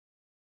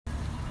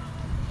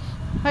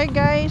Hi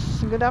guys,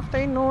 good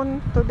afternoon.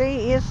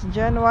 Today is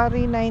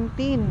January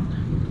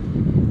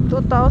 19, 2023,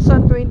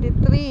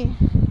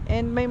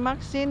 and my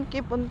Maxine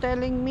keep on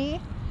telling me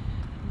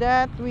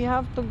that we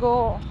have to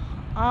go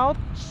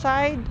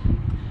outside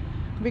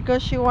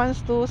because she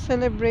wants to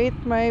celebrate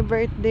my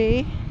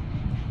birthday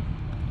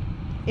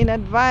in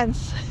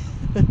advance.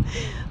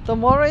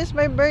 Tomorrow is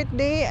my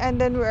birthday and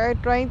then we are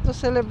trying to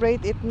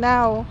celebrate it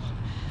now.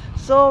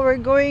 So we're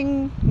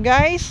going,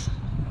 guys,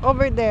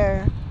 over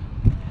there.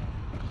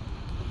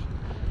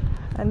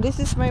 And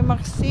this is my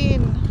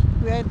Maxine.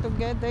 We are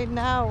together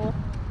now.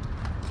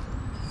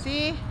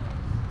 See?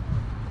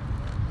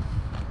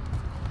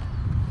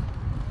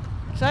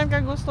 Saan ka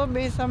gusto?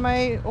 Ba sa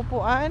may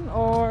upuan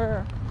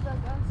or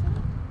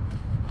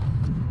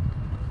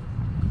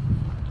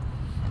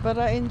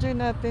para enjoy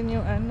natin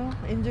yung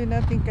enjoy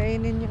natin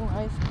kainin yung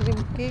ice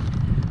cream cake.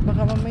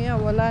 Baka mamaya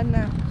wala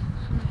na.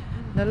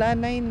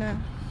 Nalanay na.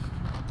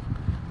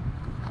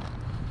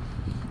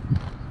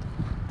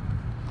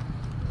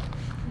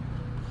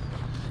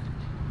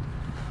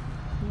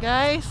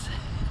 Guys,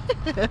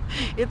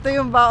 ito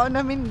yung baon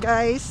namin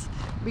guys.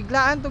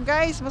 Biglaan to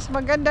guys. Mas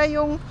maganda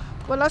yung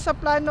wala sa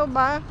plano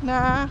ba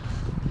na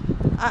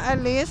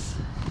aalis.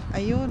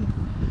 Ayun.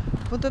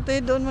 Punta tayo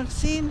doon,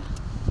 Maxine.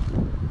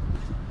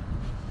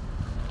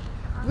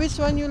 Which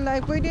one you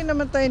like? Pwede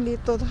naman tayo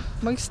dito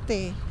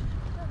magstay.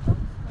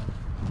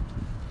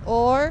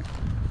 Or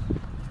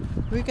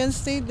we can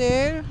stay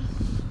there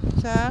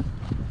sa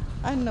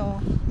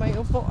may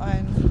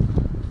upuan.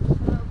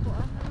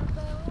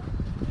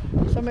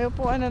 So may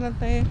upuan na lang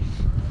tayo.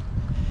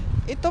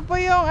 Ito po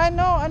yung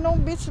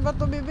anong beach ba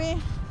to, bibi?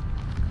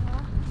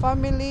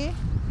 Family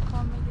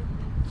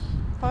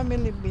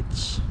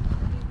beach.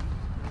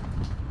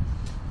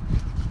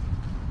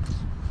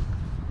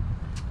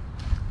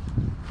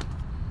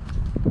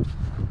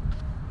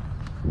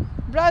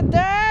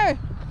 Brother!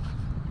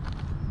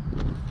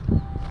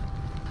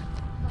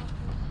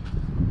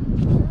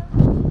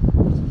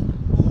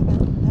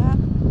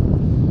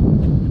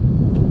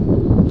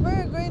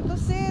 We're going to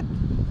sit.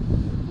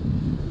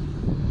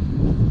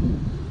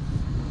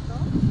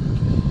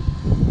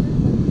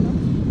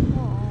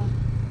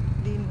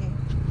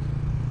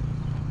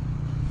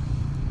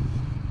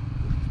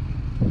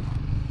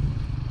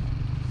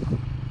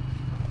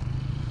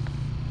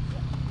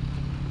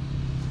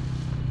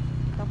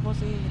 Tapos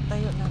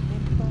itayo natin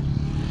to.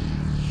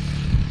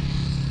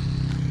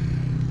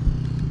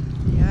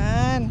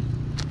 Yan.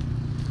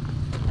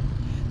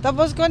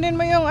 Tapos kunin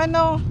mo yung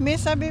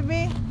mesa,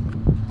 bibi.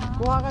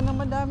 Kuha ka ng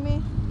madami.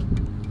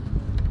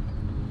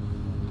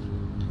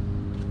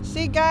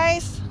 See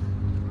guys,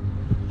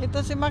 ito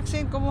si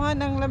Maxine kumuha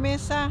ng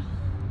lamesa.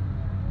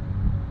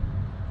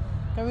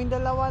 Kaming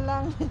dalawa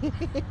lang.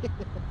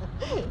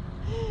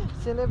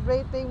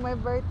 Celebrating my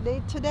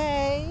birthday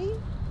today.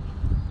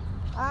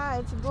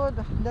 It's good.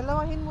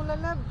 Dalawahin mo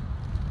lalab.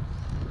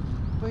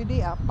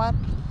 Pwede apat.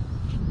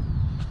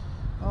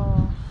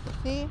 Oh,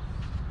 see?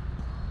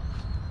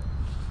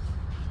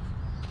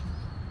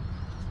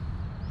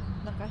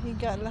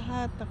 Nakahiga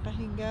lahat,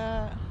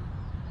 nakahiga.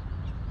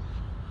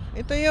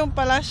 Ito yung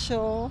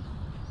palasyo.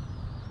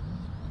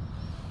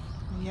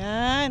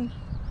 Yan.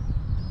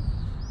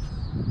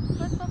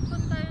 Ba't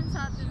papunta yun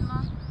sa atin,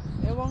 ma?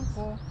 Ewan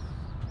ko.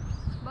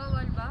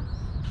 Bawal ba?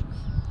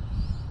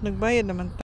 Nagbayad naman